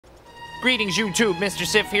Greetings YouTube, Mr.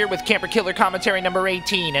 Sif here with CamperKillerCommentary number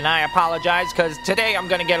 18, and I apologize because today I'm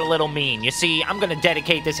gonna get a little mean. You see, I'm gonna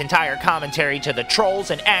dedicate this entire commentary to the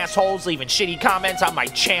trolls and assholes leaving shitty comments on my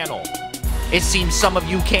channel. It seems some of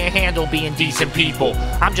you can't handle being decent people.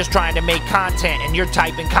 I'm just trying to make content and you're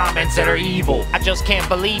typing comments that are evil. I just can't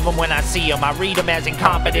believe them when I see them. I read them as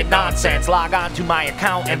incompetent nonsense, log on to my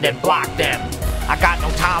account and then block them. I got no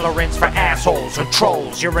tolerance for assholes or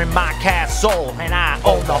trolls. You're in my cast soul and I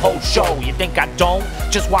own the whole show. You think I don't?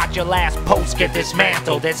 Just watch your last post get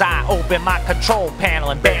dismantled as I open my control panel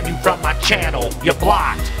and ban you from my channel. You're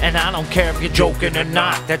blocked. And I don't care if you're joking or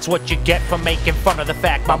not. That's what you get for making fun of the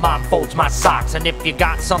fact my mom folds my socks. And if you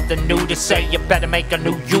got something new to say, you better make a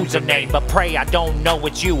new username. But pray I don't know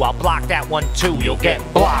it's you. I'll block that one too. You'll get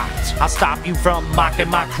blocked. I'll stop you from mocking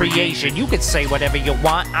my creation. You can say whatever you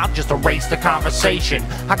want. I'll just erase the conversation.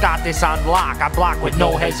 I got this on lock, I block with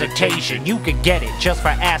no hesitation. You could get it just for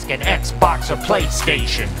asking Xbox or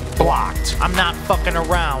PlayStation. Blocked. I'm not fucking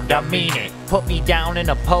around, I mean it. Put me down in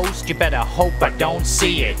a post, you better hope I don't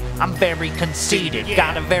see it. I'm very conceited,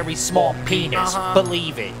 got a very small penis,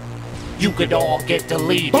 believe it. You could all get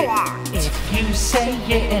deleted. If you say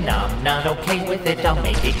it and I'm not okay with it, I'll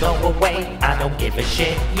make it go away. I don't give a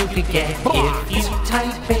shit, you could get it. If you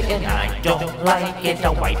type it and I don't like it,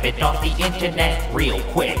 I'll wipe it off the internet real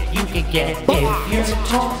quick. You could get it. If you're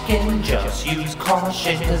talking, just use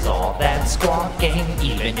caution, cause all that squawking,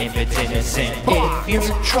 even if it's innocent. If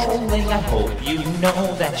you're trolling, I hope you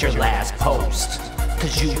know that's your last post,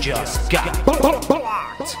 cause you just got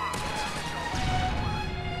blocked.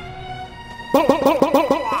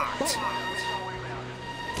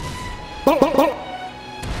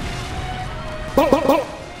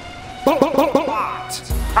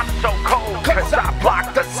 I'm so cold cause I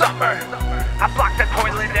blocked the summer. I blocked the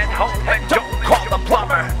toilet at home and don't call the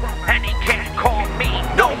plumber. And he can't call me,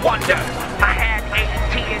 no wonder. I had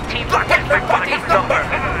AT&T block everybody's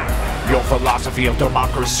number. Your philosophy of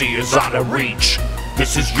democracy is out of reach.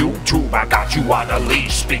 This is YouTube, I got you on a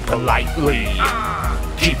leash. Speak politely.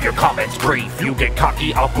 Keep your comments brief. You get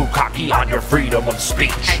cocky, I'll bukkake on your freedom of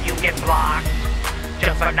speech. And you get blocked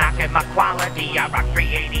just for knocking my quality. I rock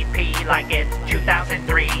 380p like it's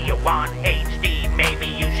 2003. You want HD, maybe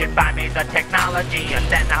you should buy me the technology, and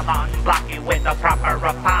then I'll unblock you with a proper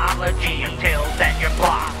apology. Until then you're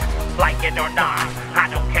blocked, like it or not. I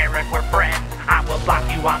don't care if we're friends, I will block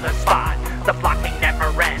you on the spot. The blocking never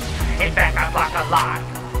ends, in fact I block a lot.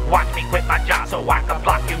 Watch me quit my job so I can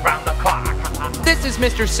block you round the clock. This is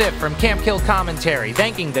Mr. Sif from CampKillCommentary,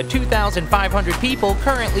 thanking the 2,500 people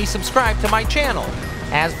currently subscribed to my channel.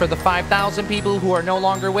 As for the 5,000 people who are no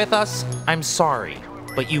longer with us, I'm sorry,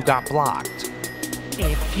 but you got blocked.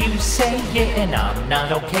 If you say it and I'm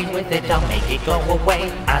not okay with it, I'll make it go away.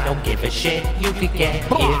 I don't give a shit, you could get it.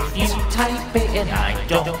 If you type it and I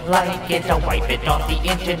don't like it, I'll wipe it off the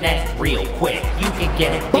internet real quick. You could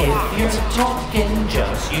get it. If you're talking,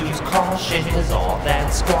 just use caution, cause all that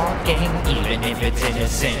squawking, even if it's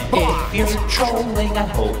innocent. If you're trolling, I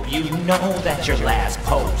hope you know that's your last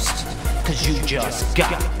post, cause you just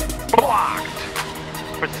got blocked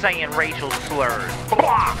for saying racial slurs.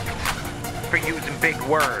 Blocked for using big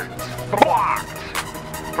words. Blocked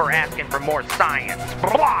for asking for more science.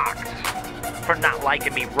 Blocked for not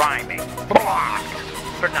liking me rhyming. Blocked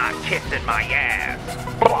for not kissing my ass.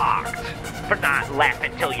 Blocked for not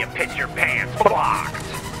laughing till you piss your pants. Blocked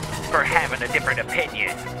for having a different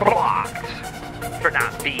opinion. Blocked for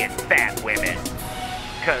not being fat women.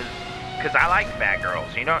 Cause I like fat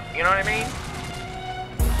girls, you know what I mean?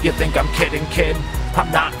 You think I'm kidding, kid? I'm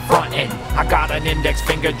not frontin'. I got an index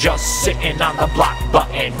finger just sitting on the block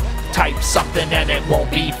button. Type something and it won't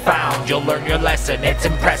be found. You'll learn your lesson, it's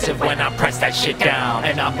impressive when I press that shit down.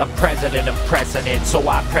 And I'm the president of pressing it, so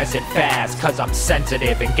I press it fast, cause I'm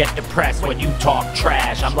sensitive and get depressed when you talk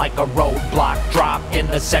trash. I'm like a roadblock dropped in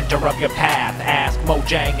the center of your path. Ask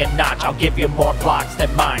Mojang and Notch, I'll give you more blocks than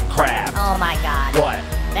Minecraft. Oh my god. What?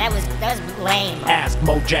 That was lame. Ask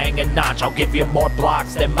Mojang and Notch, I'll give you more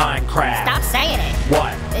blocks than Minecraft. Stop saying it.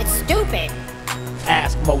 What? It's stupid.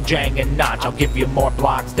 Ask Mojang and Notch, I'll give you more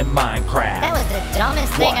blocks than Minecraft. That was the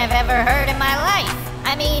dumbest thing I've ever heard in my life.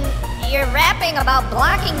 I mean, you're rapping about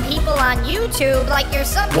blocking people on YouTube like you're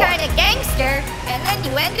some kind of gangster, and then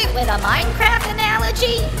you end it with a Minecraft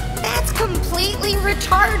analogy? That's completely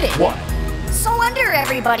retarded. What? So wonder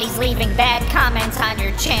everybody's leaving bad comments on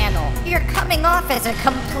your channel. You're coming off as a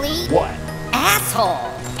complete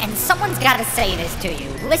asshole. And someone's gotta say this to you.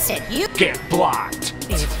 Listen, you get blocked.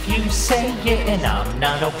 If you say it and I'm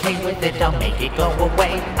not okay with it, I'll make it go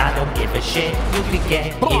away. I don't give a shit, you can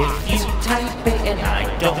get blocked. If you type it and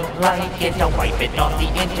I don't like it, I'll wipe it off the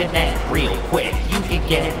internet real quick. You can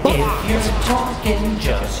get blocked. If you're talking,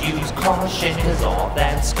 just use caution, cause all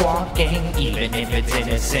that squawking, even if it's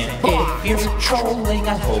innocent. If you're trolling,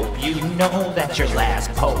 I hope you know that's your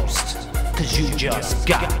last post, cause you just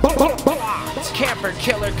got Camper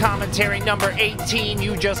Killer Commentary number 18,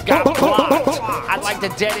 you just got blocked. I'd like to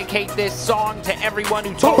dedicate this song to everyone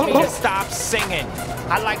who told me to stop singing.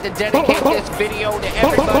 I'd like to dedicate this video to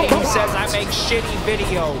everybody who says I make shitty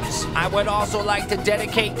videos. I would also like to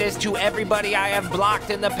dedicate this to everybody I have blocked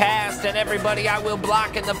in the past and everybody I will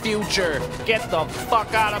block in the future. Get the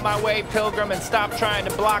fuck out of my way, Pilgrim, and stop trying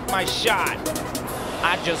to block my shot.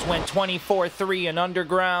 I just went 24/3 in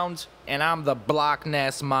Underground, and I'm the Block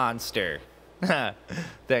Ness Monster.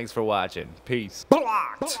 Thanks for watching. Peace.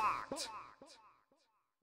 Blocked!